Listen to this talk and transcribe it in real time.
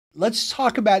Let's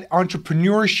talk about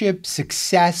entrepreneurship,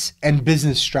 success, and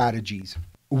business strategies.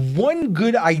 One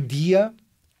good idea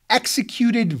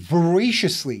executed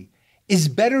voraciously is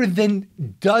better than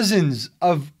dozens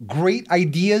of great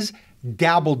ideas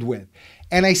dabbled with.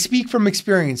 And I speak from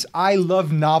experience. I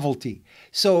love novelty.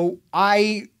 So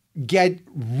I get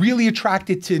really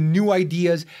attracted to new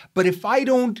ideas, but if I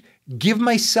don't give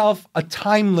myself a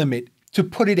time limit to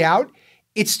put it out,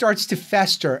 it starts to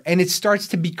fester and it starts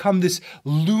to become this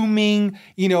looming,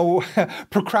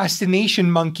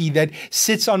 procrastination monkey that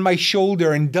sits on my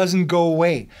shoulder and doesn't go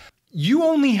away. You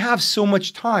only have so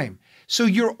much time. So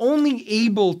you're only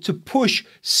able to push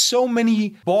so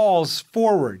many balls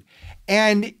forward.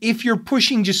 And if you're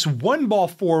pushing just one ball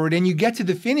forward and you get to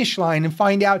the finish line and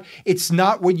find out it's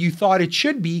not what you thought it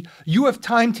should be, you have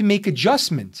time to make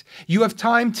adjustments. You have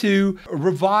time to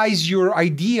revise your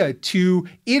idea, to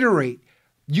iterate.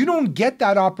 You don't get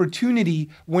that opportunity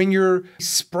when you're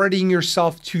spreading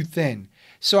yourself too thin.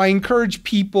 So I encourage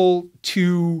people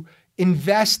to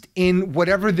invest in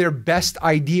whatever their best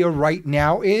idea right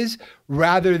now is,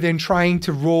 rather than trying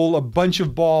to roll a bunch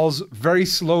of balls very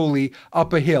slowly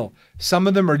up a hill. Some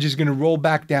of them are just going to roll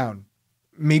back down,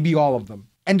 maybe all of them.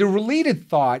 And a related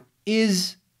thought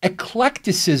is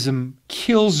eclecticism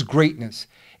kills greatness.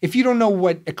 If you don't know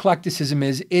what eclecticism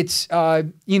is, it's,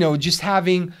 just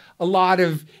having a lot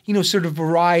of, sort of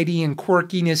variety and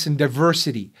quirkiness and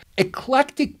diversity.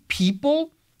 Eclectic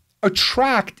people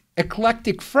attract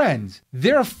eclectic friends.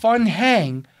 They're a fun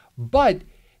hang, but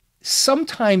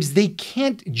sometimes they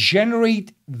can't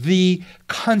generate the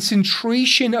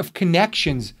concentration of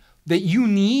connections that you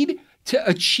need to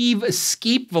achieve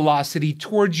escape velocity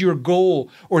towards your goal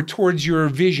or towards your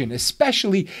vision,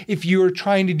 especially if you're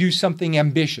trying to do something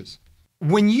ambitious.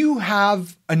 When you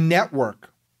have a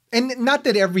network, and not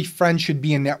that every friend should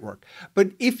be a network, but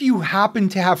if you happen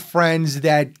to have friends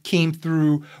that came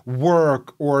through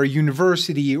work or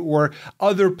university or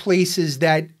other places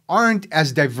that aren't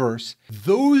as diverse,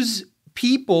 those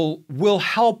people will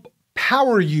help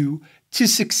power you to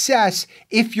success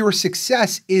if your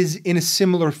success is in a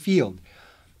similar field.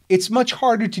 It's much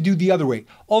harder to do the other way.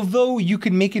 Although you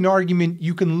can make an argument,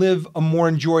 you can live a more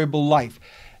enjoyable life.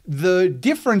 The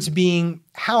difference being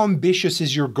how ambitious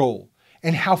is your goal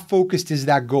and how focused is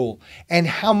that goal and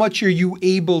how much are you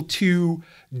able to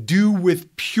do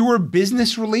with pure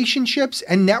business relationships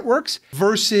and networks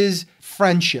versus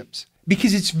friendships.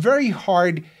 Because it's very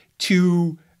hard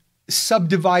to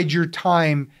subdivide your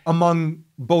time among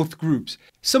both groups.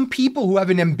 Some people who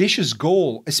have an ambitious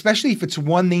goal, especially if it's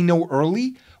one they know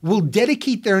early, will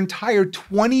dedicate their entire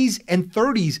 20s and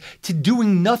 30s to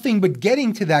doing nothing but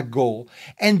getting to that goal.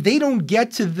 And they don't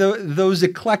get to those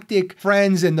eclectic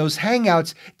friends and those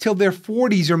hangouts till their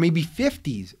 40s or maybe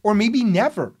 50s or maybe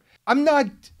never. I'm not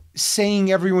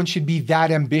saying everyone should be that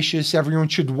ambitious, everyone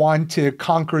should want to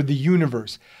conquer the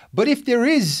universe. But if there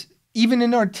is even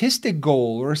an artistic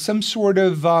goal or some sort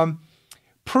of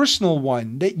personal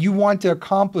one that you want to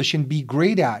accomplish and be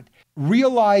great at,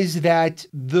 realize that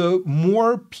the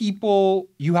more people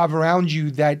you have around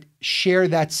you that share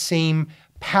that same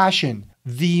passion,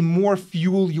 the more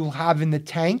fuel you'll have in the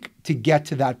tank to get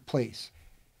to that place.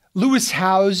 Lewis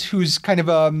Howes, who's kind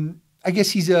of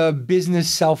he's a business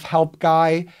self-help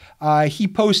guy, he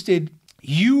posted,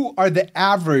 "You are the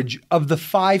average of the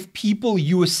 5 people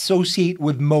you associate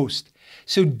with most.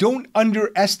 So don't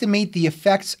underestimate the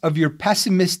effects of your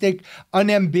pessimistic,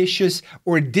 unambitious,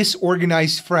 or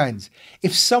disorganized friends.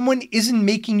 If someone isn't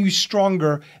making you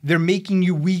stronger, they're making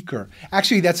you weaker."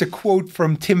 Actually, that's a quote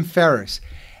from Tim Ferriss.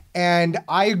 And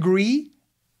I agree,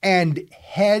 and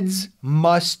heads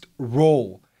must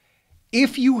roll.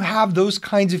 If you have those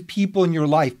kinds of people in your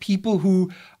life, people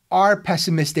who are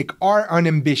pessimistic, are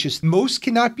unambitious, most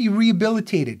cannot be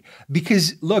rehabilitated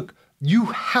because, look, you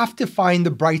have to find the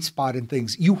bright spot in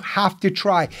things. You have to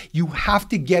try. You have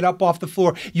to get up off the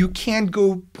floor. You can't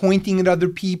go pointing at other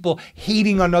people,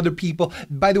 hating on other people.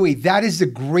 By the way, that is the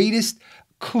greatest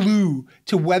clue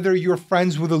to whether you're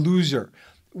friends with a loser.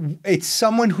 It's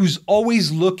someone who's always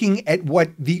looking at what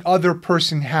the other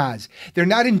person has. They're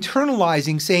not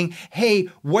internalizing, saying, hey,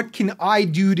 what can I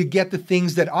do to get the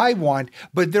things that I want?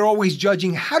 But they're always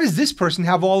judging, how does this person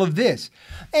have all of this?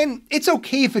 And it's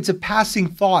okay if it's a passing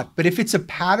thought, but if it's a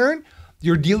pattern,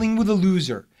 you're dealing with a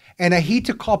loser. And I hate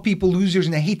to call people losers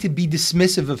and I hate to be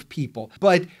dismissive of people,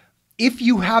 but if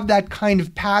you have that kind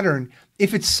of pattern,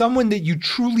 if it's someone that you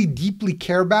truly deeply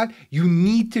care about, you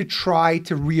need to try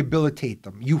to rehabilitate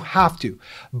them. You have to.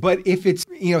 But if it's,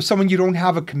 someone you don't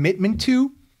have a commitment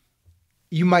to,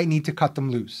 you might need to cut them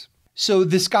loose. So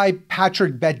this guy,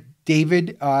 Patrick Bet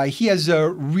David. He has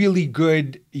a really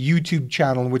good YouTube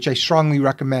channel, which I strongly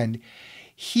recommend.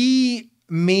 He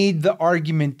made the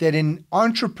argument that an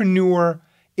entrepreneur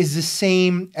is the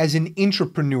same as an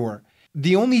intrapreneur.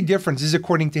 The only difference is,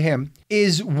 according to him,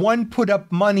 is one put up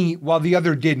money while the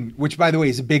other didn't, which, by the way,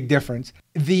 is a big difference.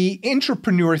 The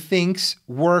intrapreneur thinks,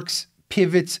 works,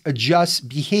 pivots, adjusts,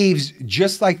 behaves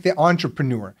just like the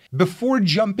entrepreneur. Before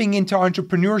jumping into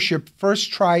entrepreneurship,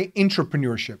 first try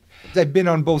intrapreneurship. I've been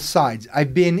on both sides.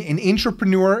 I've been an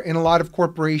intrapreneur in a lot of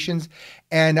corporations,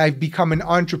 and I've become an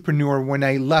entrepreneur when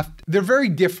I left. They're very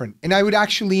different, and I would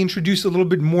actually introduce a little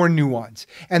bit more nuance.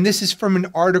 And this is from an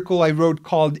article I wrote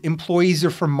called Employees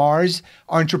Are from Mars,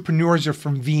 Entrepreneurs Are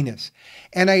from Venus.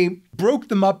 And I broke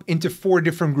them up into 4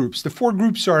 different groups. The 4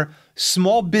 groups are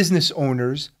small business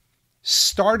owners,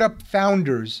 startup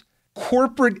founders,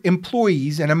 corporate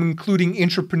employees, and I'm including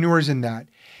intrapreneurs in that,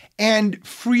 and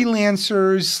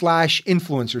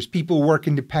freelancers/influencers, people who work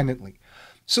independently.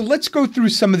 So let's go through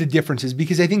some of the differences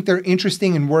because I think they're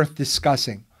interesting and worth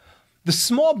discussing. The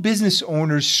small business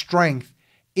owner's strength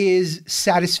is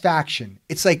satisfaction.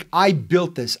 It's like, I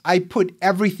built this. I put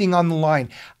everything on the line.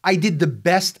 I did the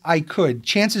best I could.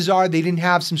 Chances are they didn't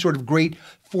have some sort of great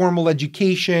formal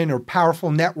education or powerful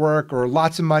network or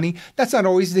lots of money. That's not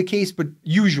always the case, but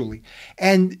usually.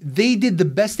 And they did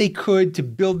the best they could to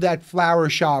build that flower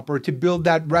shop or to build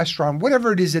that restaurant,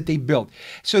 whatever it is that they built.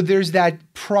 So there's that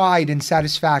pride and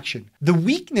satisfaction. The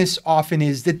weakness often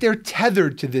is that they're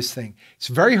tethered to this thing. It's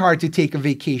very hard to take a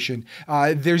vacation.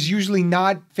 There's usually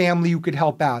not family who could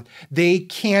help out. They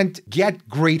can't get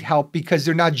great help because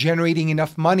they're not generating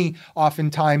enough money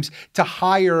oftentimes to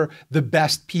hire the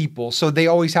best people. So they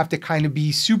always have to kind of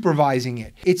be supervising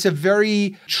it. It's a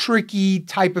very tricky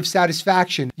type of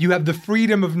satisfaction. You have the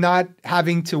freedom of not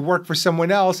having to work for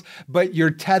someone else, but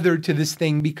you're tethered to this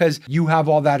thing because you have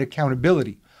all that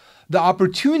accountability. The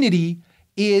opportunity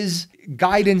is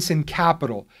guidance and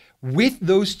capital. With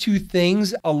those 2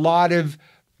 things, a lot of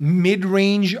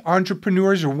mid-range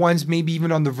entrepreneurs or ones maybe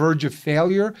even on the verge of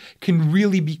failure can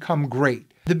really become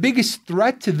great. The biggest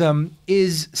threat to them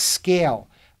is scale.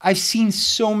 I've seen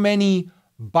so many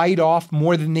bite off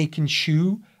more than they can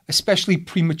chew, especially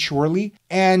prematurely,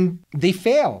 and they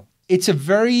fail. It's a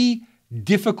very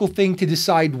difficult thing to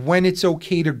decide when it's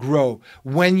okay to grow,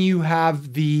 when you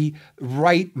have the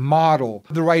right model,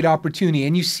 the right opportunity.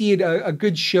 And you see it, a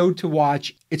good show to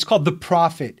watch. It's called The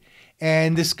Profit.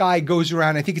 And this guy goes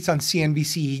around, I think it's on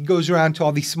CNBC, he goes around to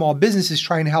all these small businesses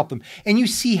trying to help them. And you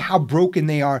see how broken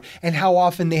they are and how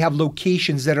often they have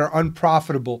locations that are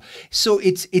unprofitable. So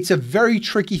it's a very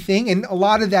tricky thing. And a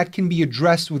lot of that can be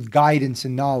addressed with guidance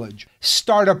and knowledge.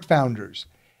 Startup founders,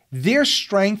 their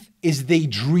strength is they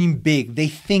dream big, they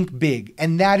think big,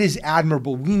 and that is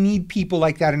admirable. We need people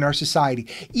like that in our society.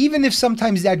 Even if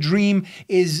sometimes that dream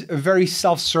is very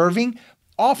self-serving,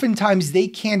 oftentimes they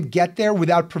can't get there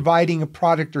without providing a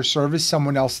product or service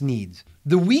someone else needs.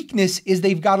 The weakness is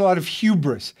they've got a lot of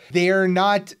hubris. They're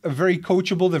not very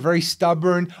coachable. They're very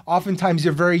stubborn. Oftentimes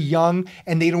they're very young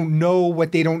and they don't know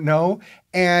what they don't know.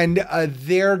 And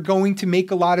they're going to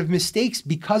make a lot of mistakes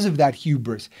because of that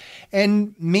hubris.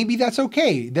 And maybe that's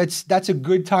okay. That's a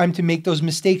good time to make those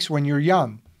mistakes when you're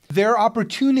young. Their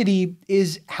opportunity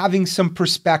is having some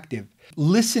perspective,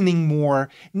 listening more,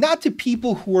 not to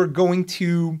people who are going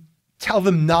to tell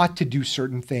them not to do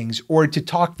certain things or to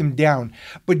talk them down,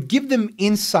 but give them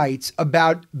insights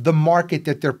about the market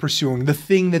that they're pursuing, the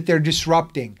thing that they're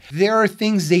disrupting. There are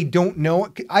things they don't know.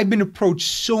 I've been approached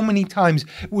so many times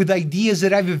with ideas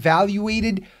that I've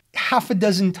evaluated half a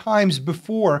dozen times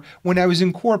before when I was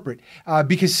in corporate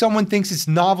because someone thinks it's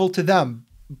novel to them.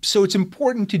 So it's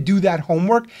important to do that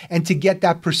homework and to get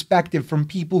that perspective from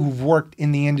people who've worked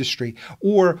in the industry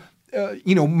or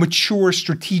mature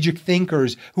strategic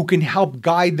thinkers who can help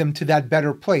guide them to that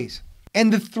better place.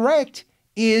 And the threat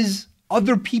is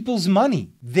other people's money.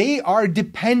 They are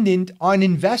dependent on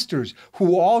investors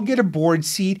who all get a board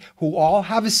seat, who all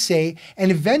have a say,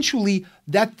 and eventually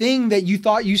that thing that you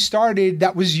thought you started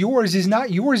that was yours is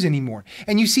not yours anymore.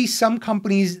 And you see some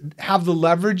companies have the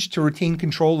leverage to retain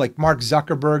control, like Mark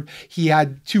Zuckerberg. He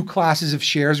had 2 classes of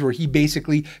shares where he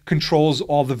basically controls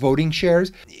all the voting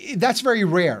shares. That's very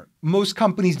rare. Most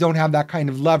companies don't have that kind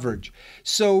of leverage.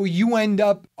 So you end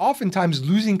up oftentimes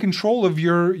losing control of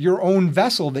your own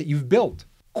vessel that you've built.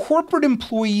 Corporate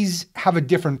employees have a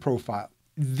different profile.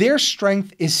 Their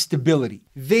strength is stability.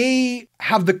 They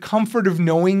have the comfort of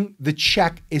knowing the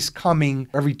check is coming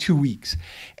every 2 weeks.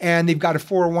 And they've got a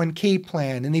 401k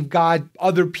plan, and they've got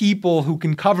other people who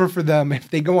can cover for them if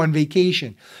they go on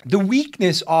vacation. The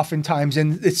weakness oftentimes,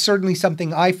 and it's certainly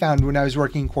something I found when I was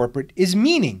working in corporate, is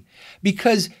meaning.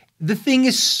 Because the thing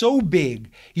is so big.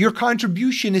 Your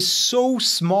contribution is so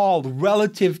small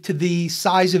relative to the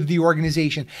size of the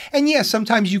organization. And yes,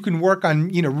 sometimes you can work on,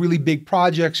 really big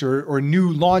projects or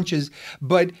new launches,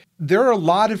 but there are a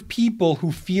lot of people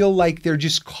who feel like they're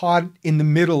just caught in the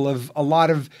middle of a lot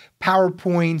of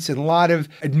PowerPoints and a lot of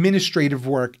administrative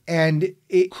work, and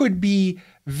it could be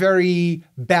very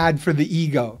bad for the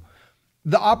ego.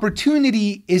 The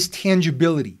opportunity is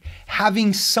tangibility,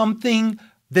 having something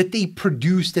that they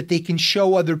produce that they can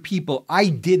show other people. I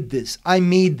did this, I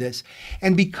made this.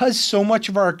 And because so much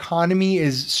of our economy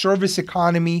is service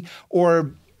economy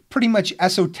or pretty much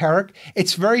esoteric,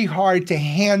 it's very hard to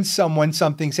hand someone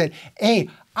something, said, hey,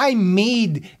 I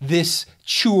made this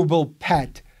chewable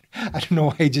pet. I don't know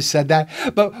why I just said that,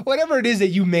 but whatever it is that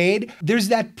you made, there's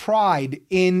that pride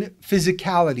in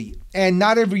physicality. And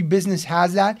not every business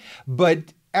has that,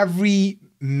 but every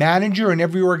manager and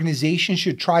every organization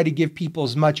should try to give people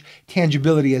as much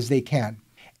tangibility as they can.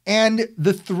 And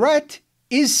the threat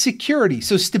is security.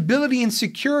 So stability and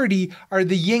security are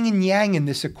the yin and yang in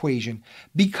this equation,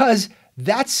 because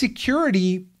that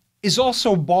security is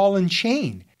also ball and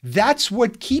chain. That's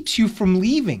what keeps you from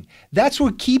leaving. That's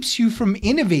what keeps you from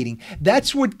innovating.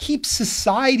 That's what keeps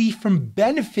society from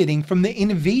benefiting from the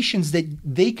innovations that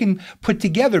they can put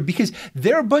together, because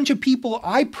there are a bunch of people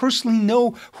I personally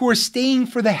know who are staying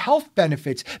for the health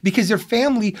benefits because their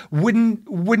family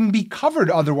wouldn't be covered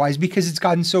otherwise because it's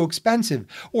gotten so expensive,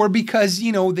 or because,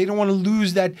 they don't want to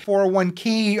lose that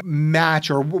 401k match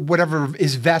or whatever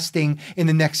is vesting in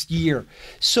the next year.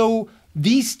 So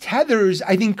these tethers,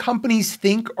 I think companies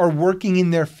think are working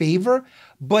in their favor,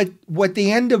 but what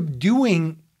they end up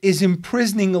doing is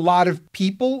imprisoning a lot of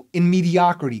people in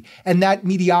mediocrity. And that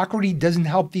mediocrity doesn't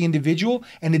help the individual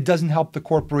and it doesn't help the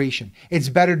corporation. It's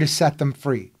better to set them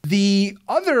free. The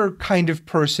other kind of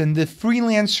person, the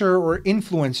freelancer or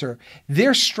influencer,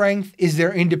 their strength is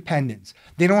their independence.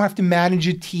 They don't have to manage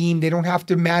a team. They don't have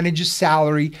to manage a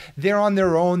salary. They're on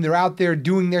their own. They're out there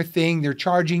doing their thing. They're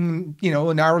charging,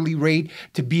 an hourly rate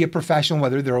to be a professional,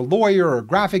 whether they're a lawyer or a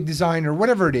graphic designer or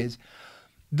whatever it is.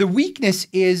 The weakness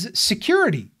is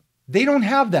security. They don't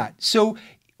have that. So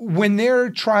when they're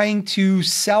trying to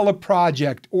sell a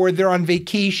project or they're on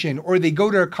vacation or they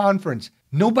go to a conference,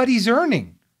 nobody's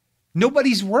earning.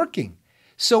 Nobody's working.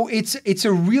 So it's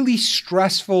a really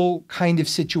stressful kind of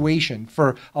situation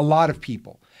for a lot of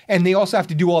people. And they also have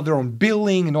to do all their own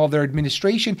billing and all their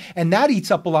administration, and that eats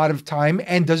up a lot of time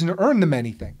and doesn't earn them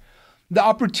anything. The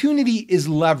opportunity is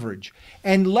leverage,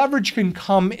 and leverage can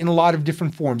come in a lot of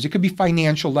different forms. It could be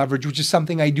financial leverage, which is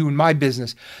something I do in my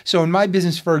business. So in my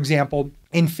business, for example,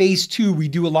 in phase 2, we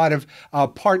do a lot of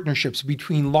partnerships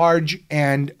between large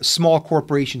and small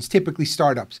corporations, typically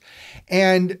startups.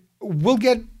 And we'll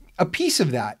get a piece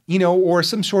of that, or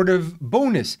some sort of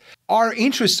bonus. Our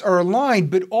interests are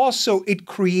aligned, but also it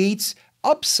creates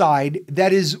upside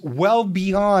that is well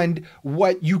beyond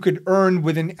what you could earn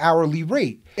with an hourly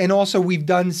rate. And also we've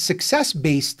done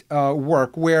success-based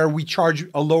work where we charge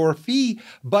a lower fee,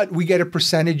 but we get a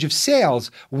percentage of sales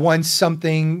once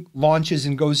something launches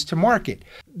and goes to market.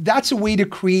 That's a way to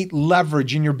create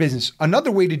leverage in your business. Another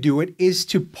way to do it is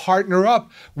to partner up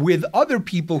with other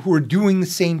people who are doing the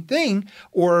same thing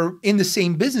or in the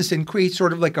same business and create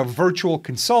sort of like a virtual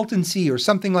consultancy or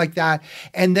something like that.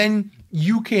 And then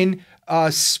you can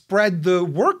spread the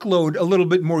workload a little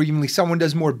bit more evenly. Someone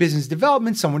does more business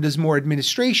development, someone does more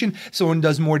administration, someone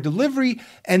does more delivery,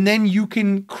 and then you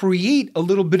can create a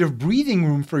little bit of breathing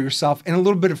room for yourself and a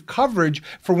little bit of coverage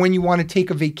for when you want to take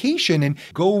a vacation and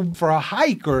go for a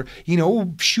hike or,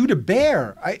 shoot a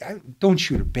bear. I don't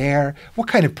shoot a bear. What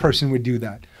kind of person would do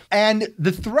that? And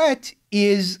the threat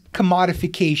is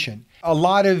commodification. A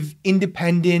lot of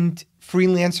independent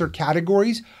freelancer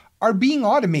categories are being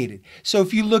automated. So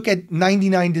if you look at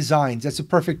 99 Designs, that's a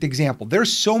perfect example.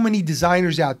 There's so many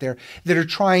designers out there that are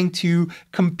trying to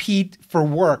compete for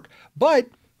work, but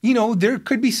there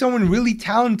could be someone really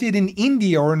talented in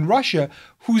India or in Russia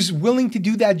who's willing to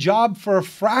do that job for a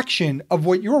fraction of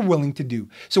what you're willing to do.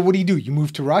 So what do? You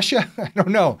move to Russia? I don't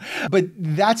know. But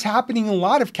that's happening in a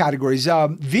lot of categories.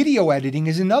 Video editing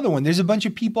is another one. There's a bunch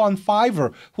of people on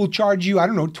Fiverr who'll charge you,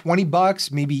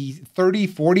 $20, maybe 30,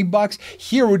 40 bucks.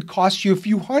 Here it would cost you a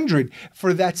few hundred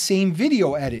for that same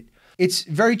video edit. It's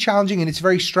very challenging and it's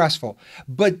very stressful,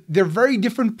 but they're very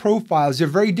different profiles. They're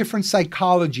very different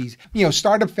psychologies.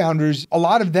 Startup founders, a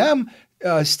lot of them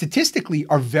statistically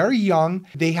are very young.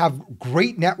 They have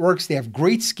great networks. They have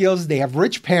great skills. They have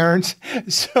rich parents.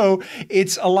 So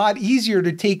it's a lot easier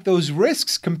to take those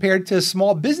risks compared to a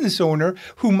small business owner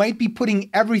who might be putting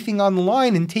everything on the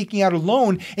line and taking out a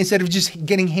loan instead of just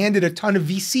getting handed a ton of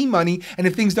VC money. And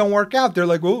if things don't work out, they're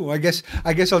like, oh, I guess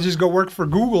I'll just go work for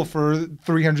Google for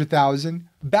 $300,000.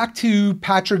 Back to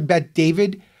Patrick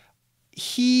Bet-David.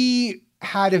 He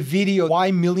had a video,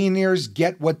 Why Millionaires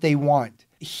Get What They Want.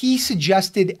 He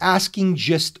suggested asking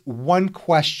just one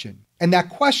question. And that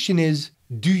question is,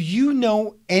 do you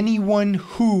know anyone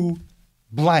who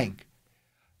blank?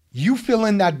 You fill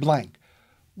in that blank.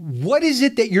 What is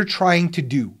it that you're trying to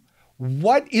do?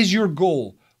 What is your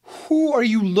goal? Who are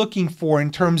you looking for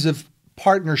in terms of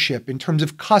partnership, in terms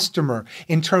of customer,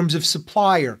 in terms of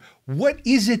supplier? What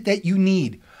is it that you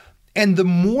need? And the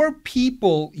more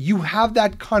people you have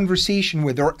that conversation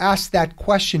with or ask that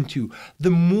question to, the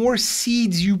more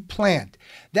seeds you plant.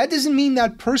 That doesn't mean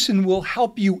that person will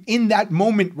help you in that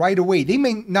moment right away. They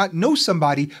may not know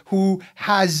somebody who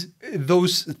has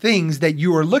those things that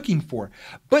you are looking for,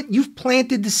 but you've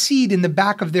planted the seed in the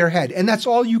back of their head, and that's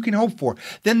all you can hope for.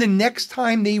 Then the next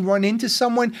time they run into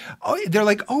someone, they're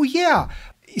like, oh yeah,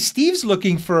 Steve's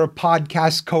looking for a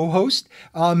podcast co-host.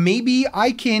 Maybe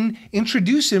I can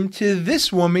introduce him to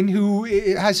this woman who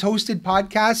has hosted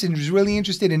podcasts and is really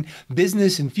interested in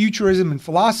business and futurism and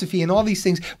philosophy and all these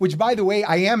things, which, by the way,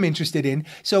 I am interested in.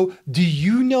 So do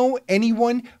you know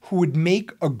anyone who would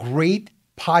make a great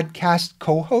podcast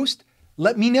co-host?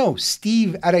 Let me know,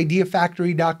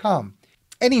 steve@ideafactory.com.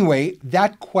 Anyway,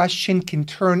 that question can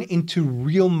turn into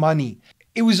real money.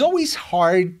 It was always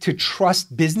hard to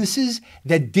trust businesses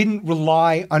that didn't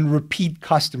rely on repeat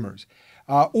customers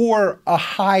or a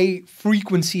high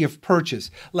frequency of purchase,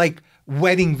 like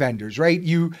wedding vendors, right?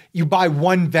 You buy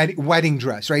one wedding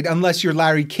dress, right? Unless you're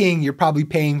Larry King, you're probably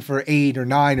paying for 8 or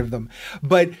 9 of them.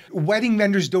 But wedding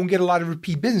vendors don't get a lot of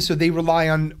repeat business, so they rely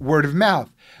on word of mouth.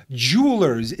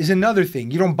 Jewelers is another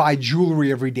thing. You don't buy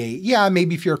jewelry every day. Yeah,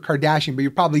 maybe if you're a Kardashian, but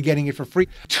you're probably getting it for free.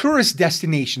 Tourist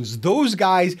destinations, those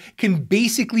guys can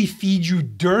basically feed you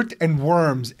dirt and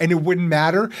worms and it wouldn't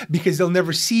matter because they'll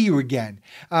never see you again.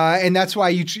 And that's why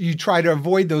you try to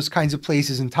avoid those kinds of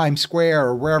places in Times Square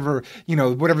or wherever,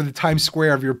 whatever the Times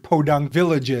Square of your podunk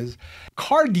village is.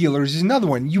 Car dealers is another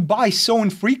one. You buy so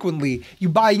infrequently. You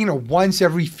buy, once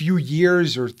every few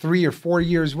years or 3 or 4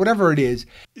 years, whatever it is.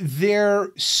 Their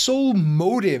sole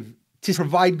motive to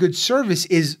provide good service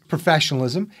is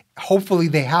professionalism. Hopefully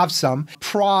they have some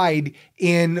pride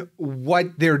in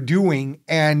what they're doing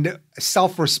and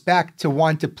self-respect to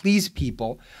want to please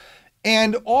people.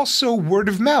 And also word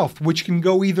of mouth, which can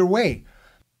go either way.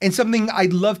 And something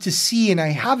I'd love to see and I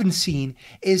haven't seen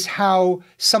is how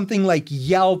something like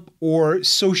Yelp or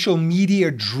social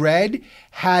media dread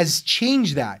has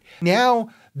changed that. Now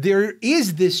there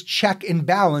is this check and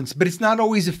balance, but it's not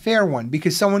always a fair one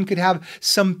because someone could have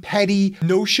some petty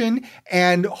notion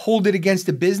and hold it against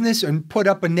a business and put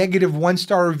up a negative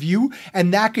 1-star review,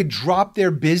 and that could drop their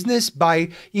business by,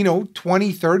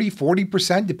 20, 30,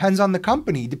 40%, depends on the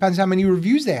company, depends how many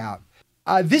reviews they have.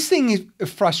 This thing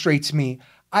frustrates me.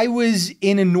 I was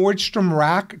in a Nordstrom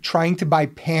rack trying to buy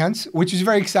pants, which is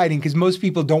very exciting because most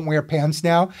people don't wear pants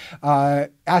now.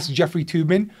 Ask Jeffrey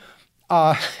Toobin.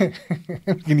 I'm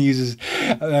going to use his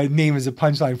name as a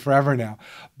punchline forever now.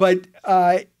 But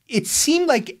it seemed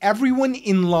like everyone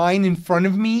in line in front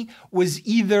of me was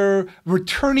either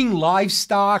returning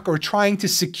livestock or trying to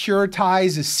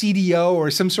securitize a CDO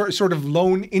or some sort of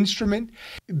loan instrument.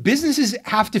 Businesses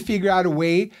have to figure out a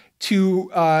way to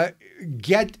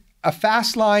get a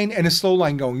fast line and a slow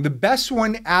line going. The best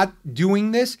one at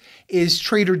doing this is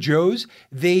Trader Joe's.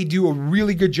 They do a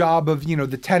really good job of,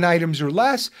 the 10 items or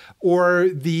less, or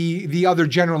the other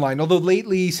general line. Although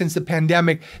lately, since the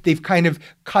pandemic, they've kind of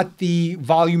cut the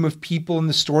volume of people in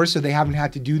the store, so they haven't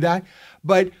had to do that.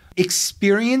 But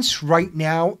experience right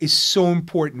now is so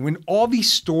important. When all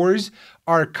these stores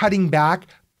are cutting back,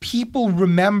 people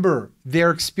remember their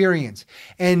experience.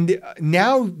 And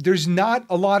now there's not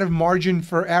a lot of margin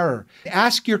for error.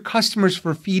 Ask your customers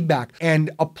for feedback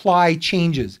and apply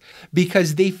changes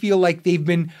because they feel like they've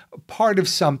been part of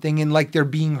something and like they're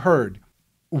being heard.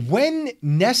 When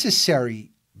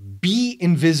necessary, be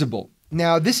invisible.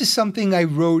 Now, this is something I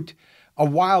wrote a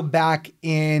while back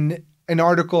in an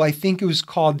article. I think it was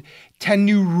called 10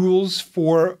 New Rules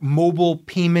for Mobile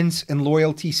Payments and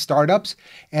Loyalty Startups,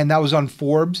 and that was on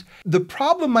Forbes. The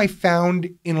problem I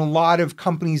found in a lot of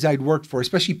companies I'd worked for,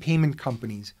 especially payment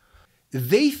companies,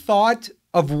 they thought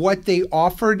of what they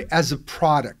offered as a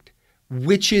product,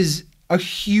 which is a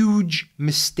huge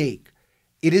mistake.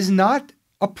 It is not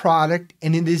a product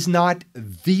and it is not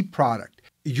the product.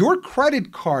 Your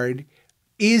credit card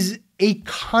is a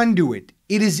conduit.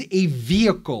 It is a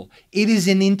vehicle. It is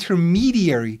an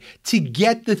intermediary to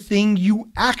get the thing you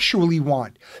actually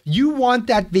want. You want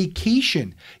that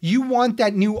vacation. You want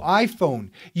that new iPhone.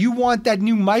 You want that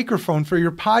new microphone for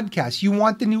your podcast. You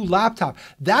want the new laptop.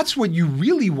 That's what you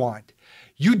really want.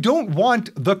 You don't want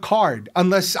the card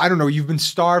unless, I don't know, you've been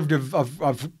starved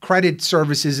of credit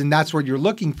services and that's what you're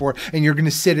looking for. And you're going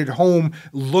to sit at home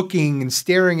looking and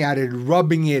staring at it,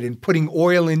 rubbing it and putting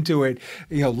oil into it,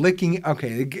 licking.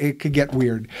 Okay, it could get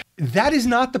weird. That is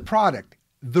not the product.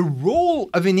 The role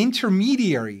of an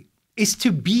intermediary is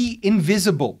to be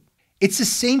invisible. It's the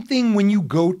same thing when you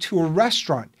go to a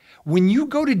restaurant. When you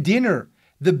go to dinner,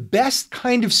 the best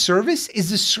kind of service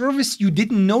is the service you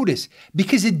didn't notice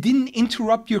because it didn't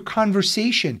interrupt your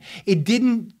conversation. It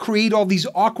didn't create all these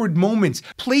awkward moments.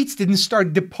 Plates didn't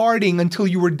start departing until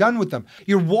you were done with them.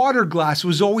 Your water glass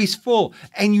was always full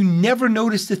and you never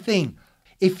noticed a thing.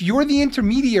 If you're the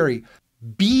intermediary,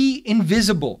 be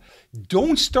invisible.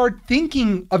 Don't start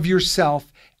thinking of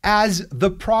yourself as the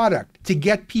product to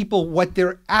get people what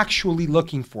they're actually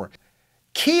looking for.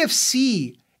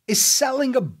 KFC is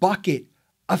selling a bucket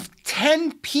of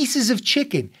 10 pieces of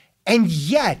chicken. And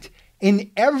yet, in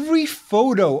every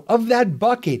photo of that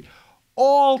bucket,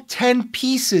 all 10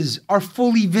 pieces are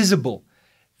fully visible.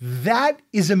 That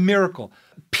is a miracle.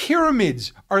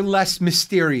 Pyramids are less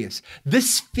mysterious. The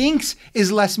Sphinx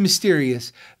is less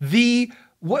mysterious.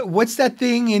 What's that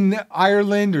thing in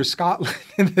Ireland or Scotland?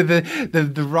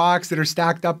 the rocks that are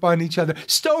stacked up on each other.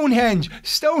 Stonehenge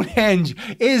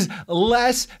is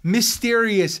less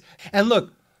mysterious. And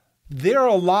look, there are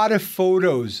a lot of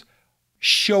photos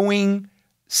showing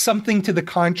something to the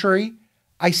contrary.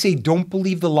 I say, don't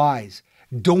believe the lies.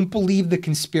 Don't believe the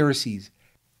conspiracies.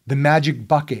 The magic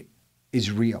bucket is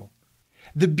real.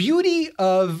 The beauty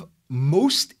of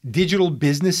most digital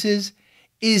businesses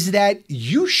is that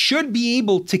you should be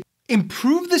able to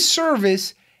improve the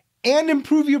service and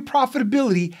improve your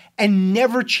profitability and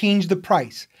never change the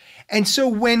price. And so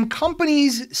when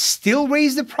companies still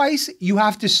raise the price, you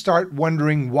have to start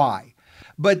wondering why.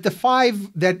 But the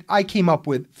 5 that I came up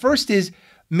with, first is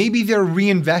maybe they're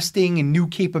reinvesting in new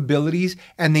capabilities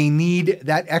and they need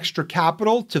that extra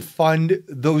capital to fund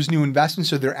those new investments.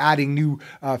 So they're adding new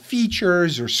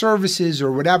features or services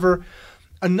or whatever.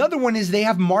 Another one is they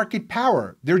have market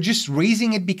power. They're just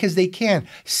raising it because they can.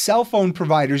 Cell phone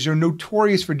providers are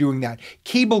notorious for doing that.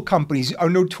 Cable companies are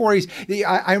notorious.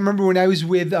 I remember when I was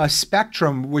with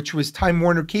Spectrum, which was Time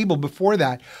Warner Cable before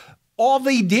that, all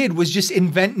they did was just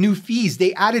invent new fees.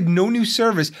 They added no new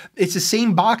service. It's the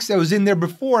same box that was in there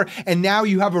before, and now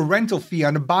you have a rental fee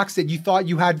on a box that you thought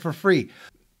you had for free.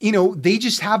 They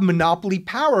just have monopoly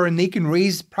power and they can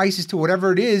raise prices to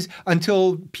whatever it is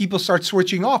until people start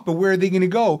switching off. But where are they going to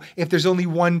go if there's only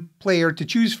one player to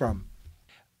choose from?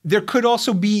 There could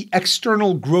also be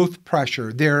external growth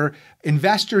pressure. Their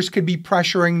investors could be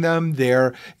pressuring them.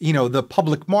 The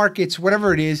public markets,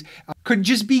 whatever it is, could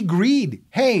just be greed.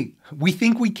 Hey, we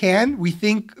think we can. We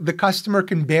think the customer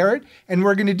can bear it and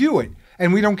we're going to do it.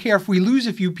 And we don't care if we lose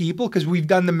a few people because we've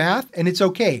done the math and it's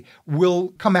okay. We'll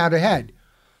come out ahead.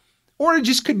 Or it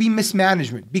just could be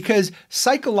mismanagement because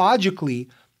psychologically,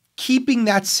 keeping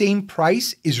that same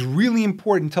price is really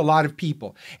important to a lot of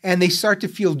people. And they start to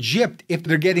feel gypped if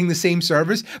they're getting the same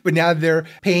service, but now they're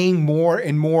paying more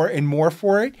and more and more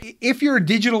for it. If you're a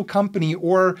digital company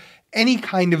or any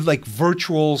kind of like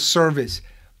virtual service,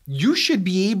 you should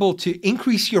be able to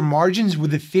increase your margins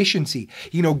with efficiency,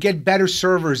 get better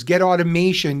servers, get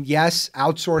automation. Yes,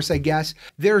 outsource, I guess.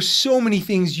 There are so many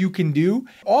things you can do.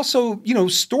 Also,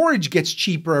 storage gets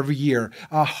cheaper every year.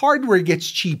 Hardware gets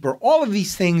cheaper. All of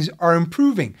these things are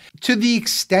improving to the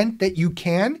extent that you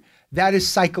can. That is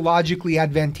psychologically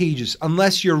advantageous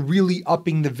unless you're really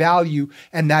upping the value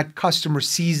and that customer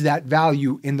sees that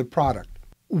value in the product.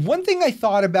 One thing I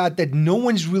thought about that no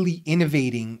one's really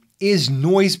innovating is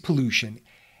noise pollution.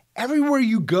 Everywhere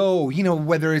you go,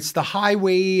 whether it's the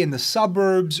highway in the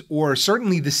suburbs or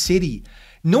certainly the city,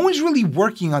 no one's really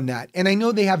working on that. And I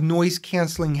know they have noise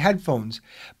canceling headphones,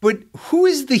 but who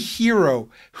is the hero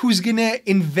who's gonna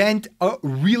invent a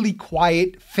really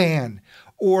quiet fan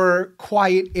or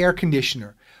quiet air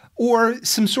conditioner or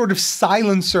some sort of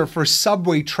silencer for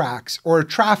subway tracks or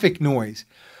traffic noise?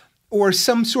 Or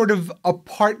some sort of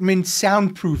apartment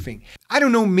soundproofing. I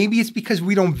don't know, maybe it's because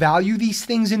we don't value these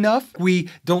things enough. We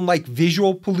don't like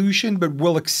visual pollution, but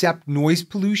we'll accept noise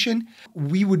pollution.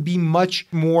 We would be much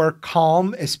more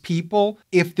calm as people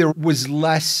if there was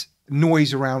less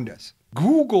noise around us.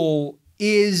 Google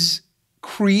is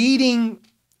creating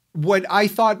what I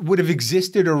thought would have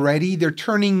existed already. They're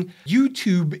turning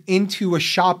YouTube into a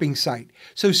shopping site.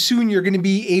 So soon you're going to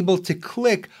be able to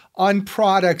click on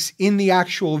products in the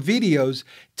actual videos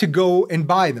to go and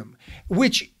buy them,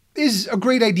 which is a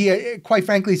great idea. Quite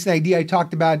frankly, it's an idea I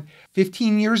talked about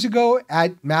 15 years ago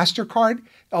at MasterCard,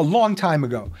 a long time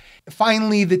ago.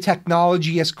 Finally, the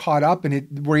technology has caught up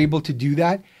and we're able to do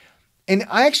that. And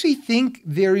I actually think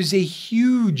there is a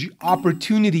huge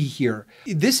opportunity here.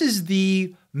 This is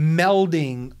the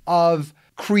melding of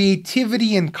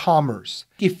creativity and commerce.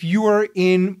 If you're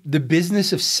in the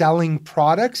business of selling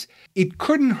products, it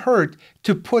couldn't hurt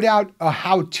to put out a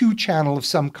how-to channel of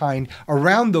some kind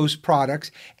around those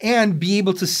products and be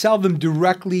able to sell them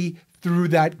directly through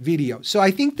that video. So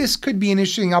I think this could be an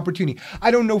interesting opportunity. I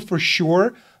don't know for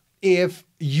sure if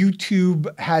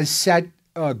YouTube has set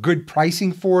good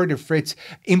pricing for it, if it's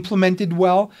implemented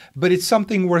well, but it's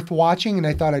something worth watching, and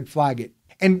I thought I'd flag it.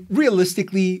 And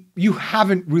realistically, you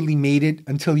haven't really made it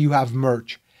until you have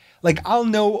merch. Like, I'll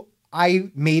know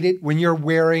I made it when you're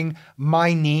wearing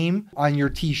my name on your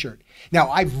t-shirt.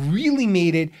 Now, I've really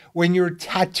made it when you're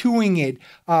tattooing it,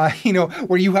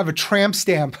 where you have a tramp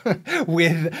stamp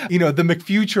with, the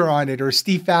McFuture on it or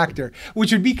Steve Faktor,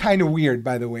 which would be kind of weird,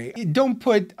 by the way. Don't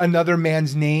put another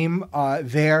man's name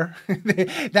there.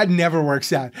 That never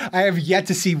works out. I have yet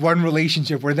to see one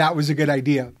relationship where that was a good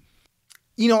idea.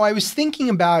 I was thinking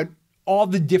about all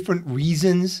the different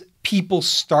reasons people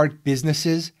start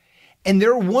businesses, and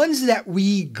there are ones that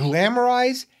we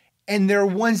glamorize, and there are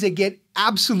ones that get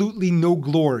absolutely no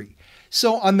glory.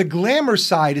 So on the glamour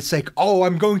side, it's like, oh,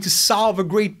 I'm going to solve a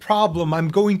great problem. I'm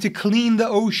going to clean the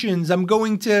oceans. I'm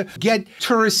going to get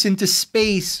tourists into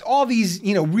space, all these,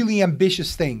 really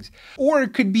ambitious things. Or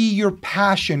it could be your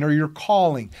passion or your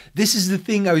calling. This is the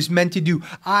thing I was meant to do.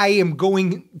 I am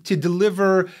going to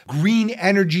deliver green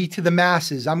energy to the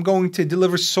masses. I'm going to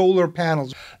deliver solar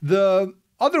panels. The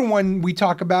other one we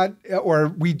talk about, or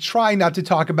we try not to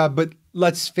talk about, but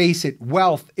let's face it,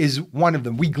 wealth is one of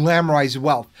them. We glamorize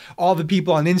wealth. All the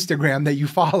people on Instagram that you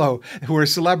follow who are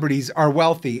celebrities are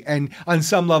wealthy, and on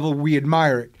some level we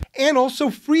admire it. And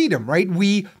also freedom, right?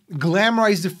 We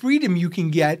glamorize the freedom you can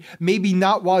get, maybe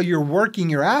not while you're working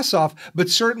your ass off, but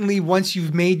certainly once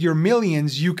you've made your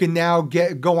millions, you can now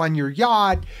go on your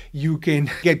yacht, you can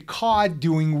get caught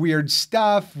doing weird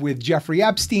stuff with Jeffrey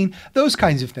Epstein, those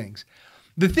kinds of things.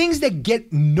 The things that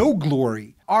get no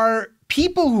glory are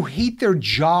people who hate their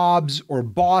jobs or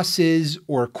bosses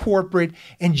or corporate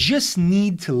and just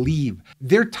need to leave.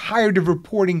 They're tired of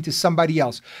reporting to somebody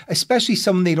else, especially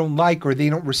someone they don't like or they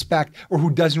don't respect or who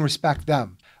doesn't respect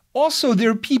them. Also,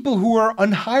 there are people who are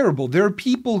unhireable. There are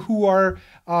people who are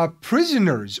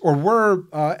prisoners or were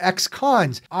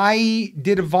ex-cons. I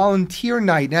did a volunteer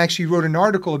night and actually wrote an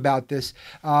article about this.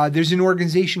 There's an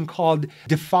organization called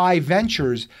Defy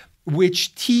Ventures,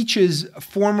 which teaches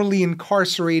formerly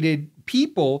incarcerated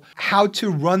people how to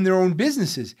run their own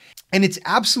businesses. And it's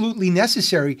absolutely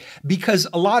necessary because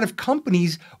a lot of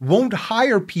companies won't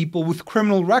hire people with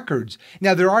criminal records.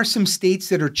 Now, there are some states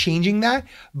that are changing that,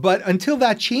 but until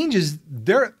that changes,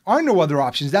 there are no other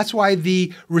options. That's why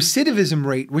the recidivism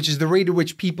rate, which is the rate at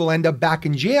which people end up back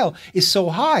in jail, is so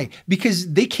high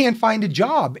because they can't find a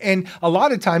job. And a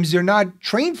lot of times they're not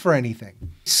trained for anything.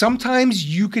 Sometimes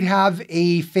you could have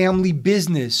a family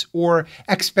business or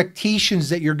expectations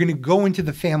that you're going to go into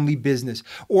the family business,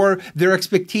 or there are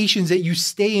expectations that you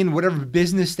stay in whatever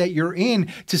business that you're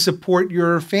in to support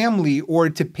your family or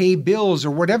to pay bills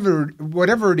or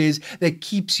whatever it is that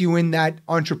keeps you in that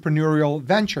entrepreneurial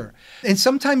venture. And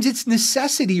sometimes it's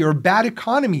necessity or bad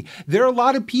economy. There are a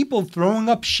lot of people throwing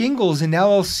up shingles in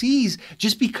LLCs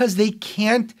just because they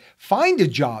can't find a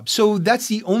job. So that's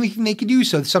the only thing they can do.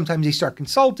 So sometimes they start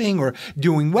consulting or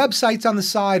doing websites on the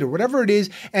side or whatever it is.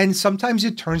 And sometimes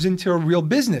it turns into a real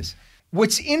business.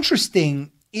 What's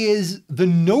interesting is the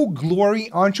no glory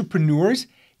entrepreneurs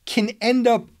can end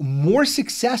up more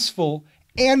successful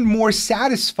and more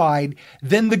satisfied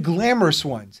than the glamorous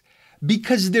ones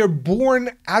because they're born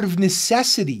out of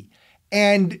necessity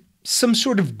and some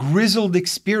sort of grizzled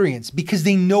experience because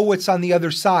they know what's on the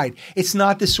other side. It's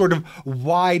not this sort of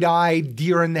wide-eyed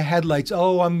deer in the headlights.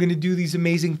 Oh, I'm going to do these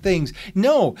amazing things.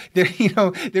 No,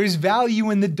 there's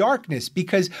value in the darkness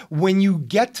because when you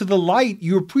get to the light,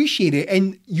 you appreciate it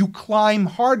and you climb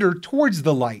harder towards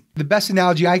the light. The best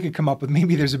analogy I could come up with,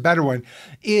 maybe there's a better one,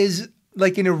 is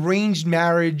like an arranged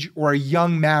marriage or a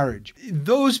young marriage.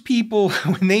 Those people,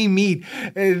 when they meet,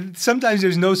 sometimes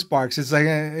there's no sparks. It's like,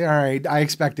 all right, I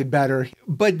expected better.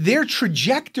 But their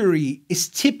trajectory is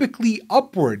typically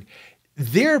upward.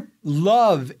 their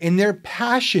love and their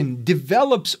passion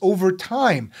develops over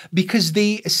time because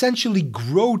they essentially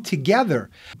grow together.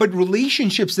 But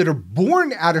relationships that are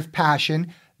born out of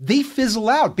passion, they fizzle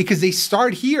out because they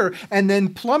start here and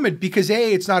then plummet because,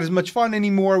 hey, it's not as much fun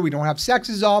anymore. We don't have sex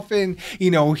as often.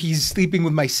 He's sleeping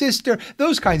with my sister.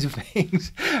 Those kinds of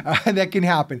things that can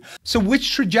happen. So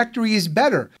which trajectory is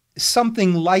better?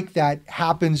 Something like that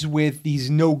happens with these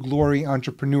no glory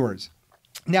entrepreneurs.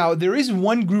 Now, there is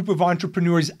one group of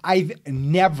entrepreneurs I've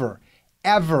never,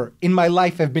 ever in my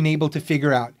life have been able to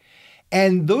figure out.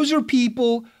 And those are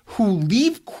people who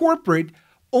leave corporate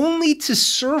only to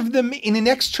serve them in an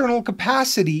external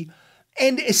capacity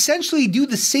and essentially do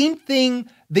the same thing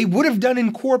they would have done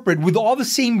in corporate with all the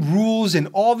same rules and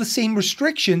all the same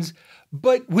restrictions,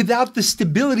 but without the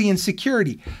stability and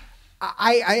security.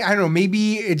 I don't know,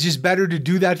 maybe it's just better to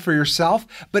do that for yourself,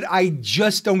 but I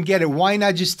just don't get it. Why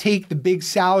not just take the big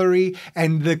salary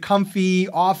and the comfy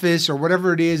office or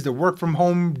whatever it is, the work from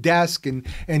home desk and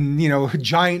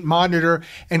giant monitor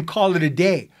and call it a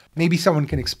day? Maybe someone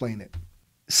can explain it.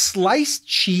 Sliced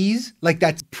cheese, like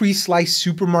that pre-sliced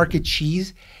supermarket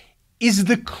cheese, is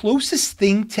the closest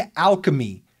thing to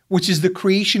alchemy, which is the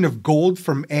creation of gold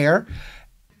from air,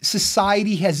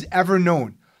 society has ever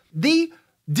known. They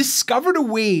discovered a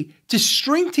way to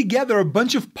string together a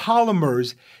bunch of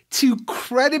polymers to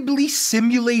credibly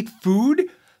simulate food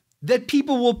that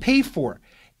people will pay for.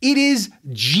 It is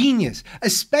genius,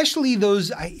 especially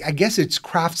those, I guess it's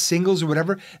craft singles or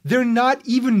whatever. They're not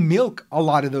even milk, a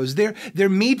lot of those. They're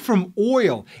made from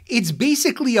oil. It's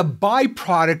basically a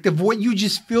byproduct of what you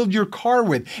just filled your car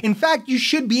with. In fact, you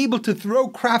should be able to throw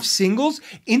craft singles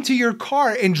into your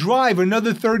car and drive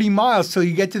another 30 miles till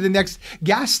you get to the next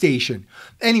gas station.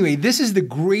 Anyway, this is the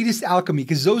greatest alchemy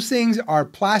because those things are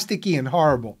plasticky and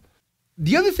horrible.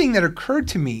 The other thing that occurred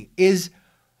to me is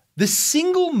the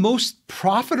single most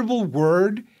profitable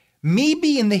word,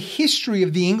 maybe in the history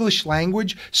of the English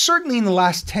language, certainly in the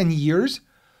last 10 years,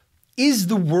 is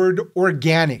the word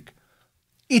organic.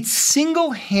 It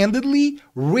single-handedly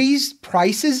raised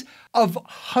prices of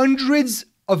hundreds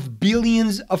of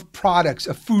billions of products,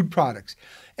 of food products,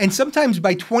 and sometimes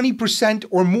by 20%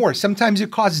 or more. Sometimes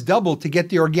it costs double to get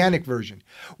the organic version,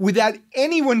 without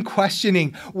anyone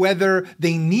questioning whether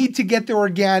they need to get the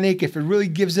organic, if it really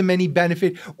gives them any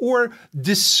benefit, or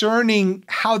discerning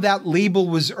how that label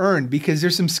was earned, because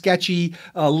there's some sketchy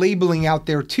labeling out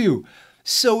there too.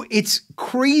 So it's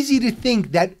crazy to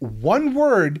think that one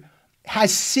word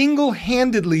has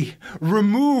single-handedly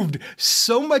removed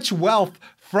so much wealth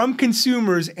from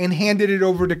consumers and handed it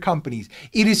over to companies.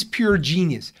 It is pure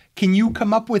genius. Can you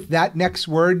come up with that next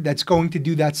word that's going to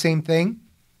do that same thing?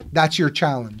 That's your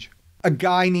challenge. A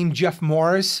guy named Jeff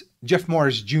Morris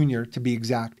Jr. to be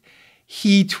exact,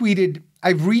 he tweeted,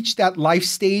 "I've reached that life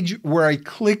stage where I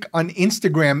click on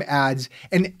Instagram ads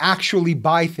and actually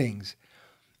buy things."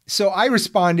 So I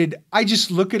responded, I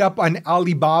just look it up on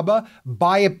Alibaba,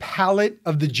 buy a pallet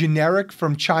of the generic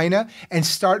from China, and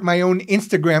start my own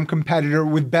Instagram competitor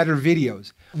with better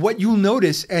videos. What you'll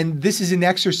notice, and this is an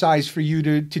exercise for you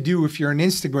to do if you're an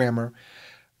Instagrammer,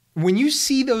 when you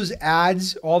see those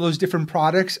ads, all those different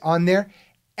products on there,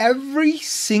 every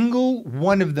single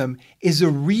one of them is a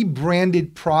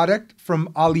rebranded product from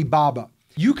Alibaba.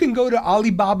 You can go to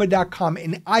Alibaba.com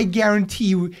and I guarantee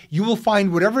you, you will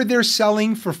find whatever they're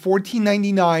selling for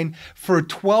 $14.99 for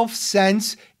 12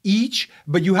 cents each,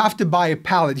 but you have to buy a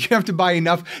pallet. You have to buy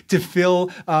enough to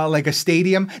fill like a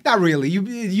stadium. Not really,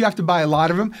 you have to buy a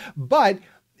lot of them, but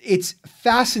it's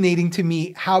fascinating to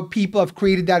me how people have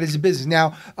created that as a business.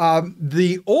 Now,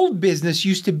 the old business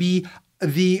used to be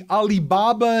the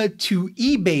Alibaba to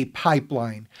eBay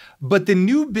pipeline. But the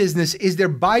new business is they're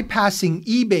bypassing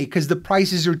eBay because the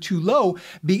prices are too low,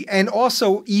 and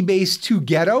also eBay's too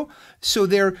ghetto. So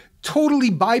they're totally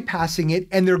bypassing it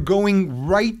and they're going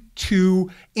right to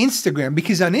Instagram,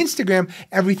 because on Instagram,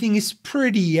 everything is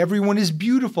pretty, everyone is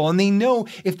beautiful, and they know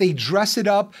if they dress it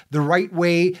up the right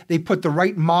way, they put the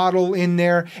right model in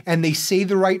there, and they say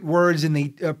the right words, and they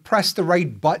press the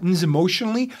right buttons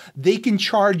emotionally, they can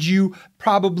charge you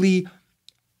probably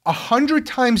 100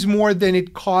 times more than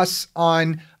it costs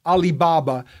on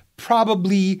Alibaba,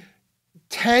 probably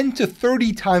 10 to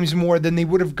 30 times more than they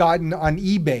would have gotten on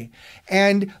eBay.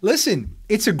 And listen,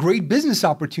 it's a great business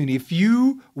opportunity. If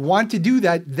you want to do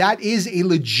that, that is a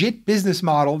legit business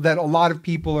model that a lot of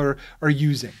people are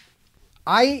using.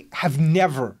 I have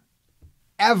never,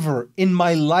 ever in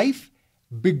my life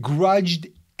begrudged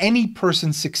any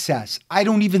person's success. I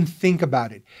don't even think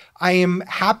about it. I am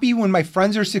happy when my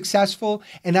friends are successful,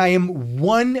 and I am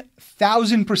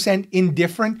 1000%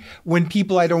 indifferent when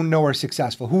people I don't know are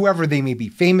successful, whoever they may be,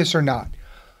 famous or not.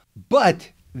 But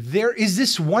there is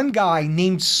this one guy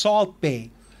named Salt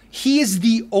Bae. He is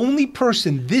the only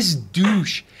person, this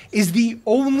douche is the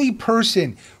only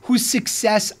person whose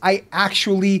success I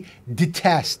actually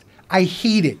detest. I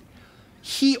hate it.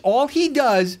 All he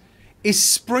does is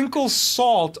sprinkle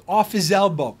salt off his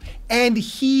elbow, and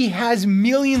he has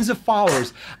millions of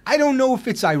followers. I don't know if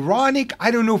it's ironic. I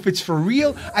don't know if it's for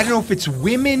real. I don't know if it's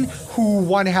women who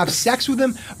want to have sex with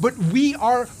him, but we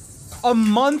are a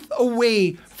month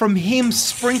away from him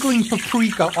sprinkling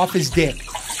paprika off his dick.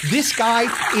 This guy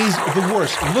is the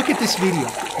worst. Look at this video.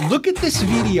 Look at this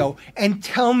video and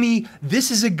tell me this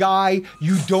is a guy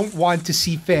you don't want to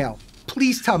see fail.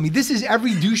 Please tell me. This is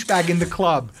every douchebag in the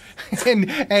club.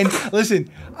 And listen,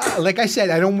 like I said,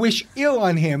 I don't wish ill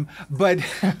on him, but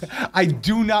I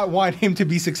do not want him to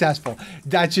be successful.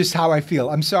 That's just how I feel.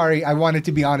 I'm sorry. I wanted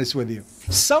to be honest with you.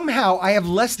 Somehow I have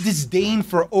less disdain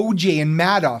for OJ and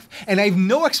Madoff, and I have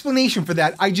no explanation for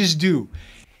that. I just do.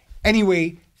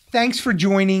 Anyway, thanks for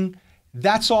joining.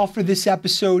 That's all for this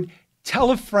episode.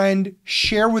 Tell a friend,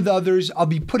 share with others. I'll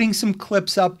be putting some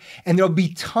clips up, and there'll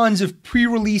be tons of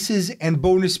pre-releases and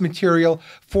bonus material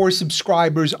for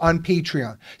subscribers on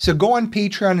Patreon. So go on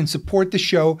Patreon and support the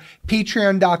show,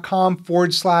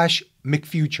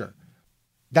 patreon.com/McFuture.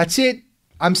 That's it.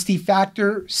 I'm Steve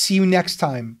Faktor. See you next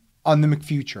time on the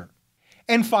McFuture.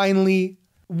 And finally,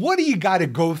 what do you got to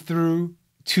go through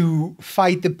to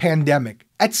fight the pandemic?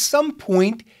 At some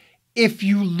point, if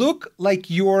you look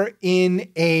like you're in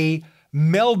a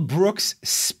Mel Brooks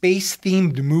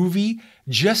space-themed movie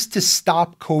just to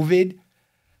stop COVID,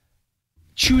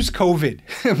 choose COVID.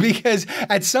 Because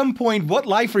at some point, what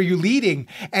life are you leading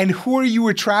and who are you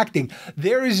attracting?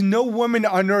 There is no woman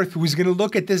on earth who's going to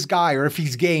look at this guy, or if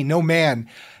he's gay, no man,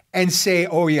 and say,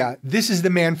 oh yeah, this is the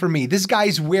man for me. This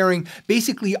guy's wearing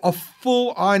basically a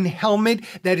full-on helmet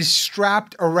that is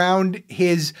strapped around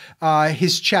his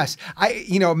chest.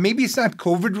 Maybe it's not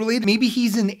COVID related. Maybe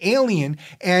he's an alien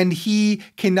and he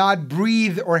cannot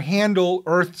breathe or handle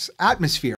Earth's atmosphere.